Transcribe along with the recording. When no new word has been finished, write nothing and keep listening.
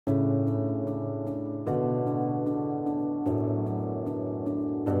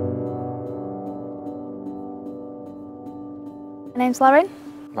My name's Lauren.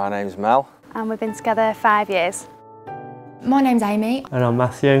 My name's Mel. And we've been together 5 years. My name's Amy. And I'm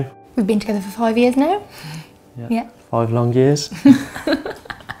Matthew. We've been together for 5 years now. Yeah. 5 long years.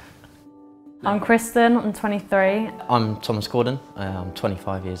 I'm Kristen, I'm 23. I'm Thomas Gordon, I'm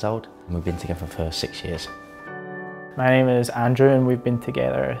 25 years old and we've been together for 6 years. My name is Andrew and we've been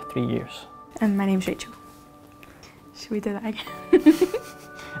together 3 years. And my name's Rachel. Should we do that again?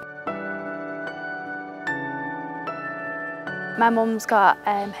 My mum's got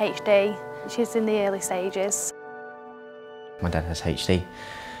HD. She's in the early stages. My dad has HD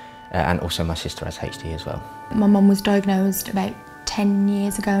and also my sister has HD as well. My mum was diagnosed about 10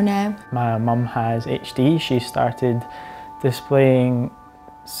 years ago now. My mum has HD. She started displaying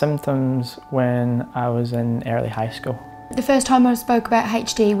symptoms when I was in early high school. The first time I spoke about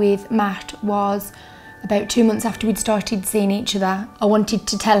HD with Matt was about 2 months after we'd started seeing each other. I wanted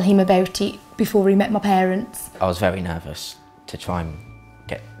to tell him about it before he met my parents. I was very nervous to try and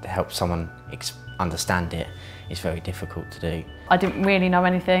help someone understand it. It's very difficult to do. I didn't really know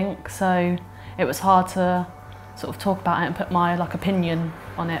anything, so it was hard to sort of talk about it and put my opinion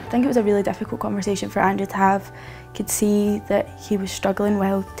on it. I think it was a really difficult conversation for Andrew to have. Could see that he was struggling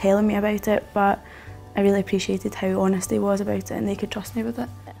while telling me about it, but I really appreciated how honest he was about it and they could trust me with it.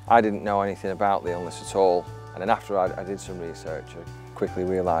 I didn't know anything about the illness at all, and then after I did some research, I quickly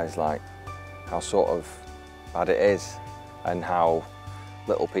realised how sort of bad it is and how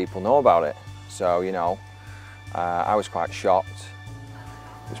little people know about it. So, you know, I was quite shocked.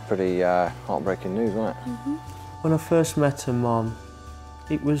 It was pretty heartbreaking news, wasn't it? Mm-hmm. When I first met her mum,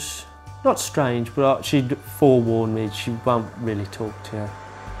 it was not strange, but she'd forewarned me she won't really talk to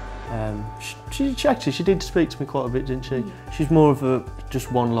her. She did speak to me quite a bit, didn't she? She's more of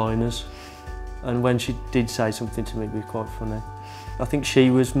just one-liners, and when she did say something to me, it was quite funny. I think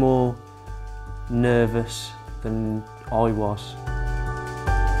she was more nervous than I was.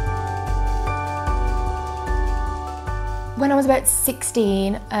 When I was about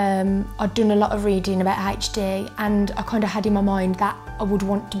 16, I'd done a lot of reading about HD and I kind of had in my mind that I would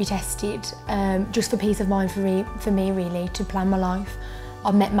want to be tested, just for peace of mind for me really, to plan my life.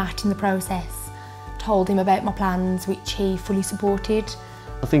 I met Matt in the process, told him about my plans, which he fully supported.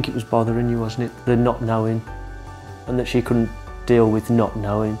 I think it was bothering you, wasn't it? The not knowing, and that she couldn't deal with not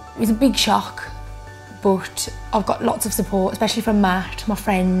knowing. It was a big shock, but I've got lots of support, especially from Matt, my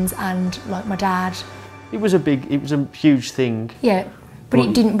friends and my dad. It was a huge thing. Yeah, but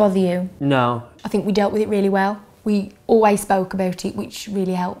it didn't bother you? No. I think we dealt with it really well. We always spoke about it, which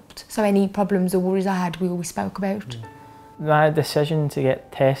really helped. So any problems or worries I had, we always spoke about. My decision to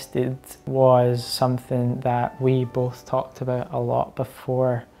get tested was something that we both talked about a lot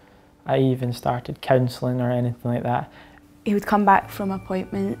before I even started counselling or anything like that. He would come back from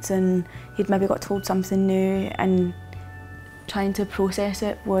appointments and he'd maybe got told something new, and trying to process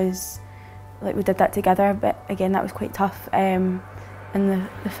it was, we did that together, but again that was quite tough, and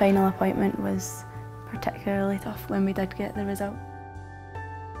the final appointment was particularly tough when we did get the result.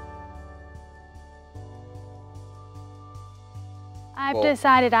 I've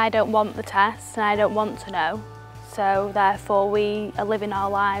decided I don't want the test and I don't want to know, so therefore we are living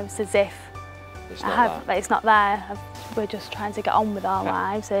our lives as if it's not there. We're just trying to get on with our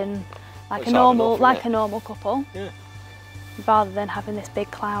lives and like a normal couple, rather than having this big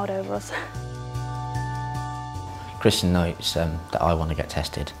cloud over us. Kristen knows that I want to get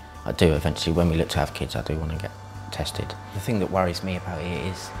tested. I do eventually, when we look to have kids, I do want to get tested. The thing that worries me about it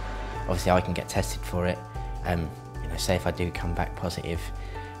is, obviously I can get tested for it. You know, say if I do come back positive,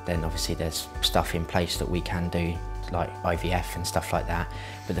 then obviously there's stuff in place that we can do, like IVF and stuff like that.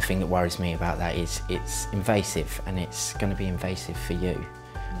 But the thing that worries me about that is it's invasive, and it's going to be invasive for you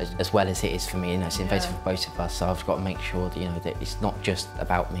as well as it is for me, and it's invasive for both of us. So I've got to make sure that, you know, that it's not just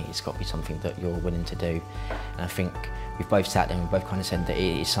about me, it's got to be something that you're willing to do. And I think we've both sat there and we've both kind of said that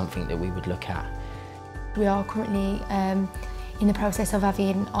it is something that we would look at. We are currently in the process of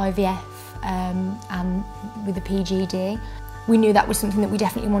having IVF and with the PGD. We knew that was something that we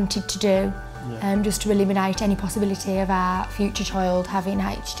definitely wanted to do, just to eliminate any possibility of our future child having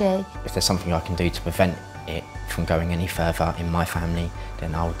HD. If there's something I can do to prevent it from going any further in my family,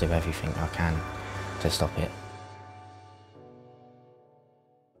 then I'll do everything I can to stop it.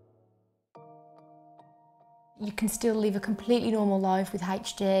 You can still live a completely normal life with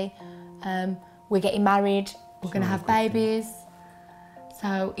HD. We're getting married, we're going to have babies,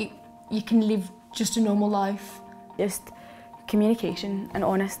 so you can live just a normal life. Just communication and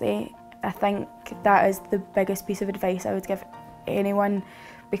honesty. I think that is the biggest piece of advice I would give anyone,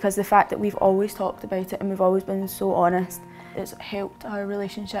 because the fact that we've always talked about it and we've always been so honest, it's helped our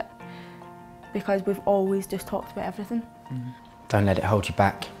relationship because we've always just talked about everything. Don't let it hold you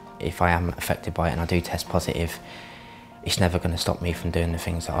back. If I am affected by it and I do test positive, it's never going to stop me from doing the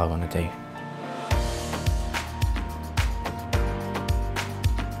things that I want to do.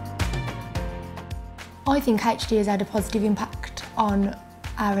 I think HD has had a positive impact on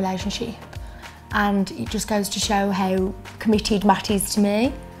our relationship, and it just goes to show how committed Matt is to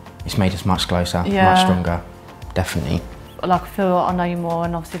me. It's made us much closer, Yeah. much stronger, definitely. Like I feel I know you more,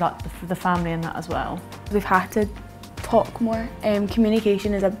 and obviously like the family and that as well. We've had to talk more.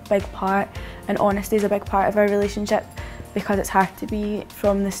 Communication is a big part, and honesty is a big part of our relationship, because it's had to be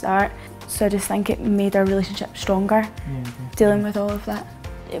from the start. So I just think it made our relationship stronger, dealing with all of that.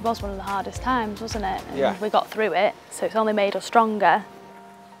 It was one of the hardest times, wasn't it? And Yeah. we got through it, so it's only made us stronger.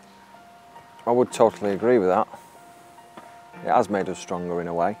 I would totally agree with that. It has made us stronger in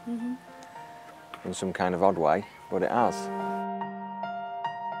a way, in some kind of odd way, but it has.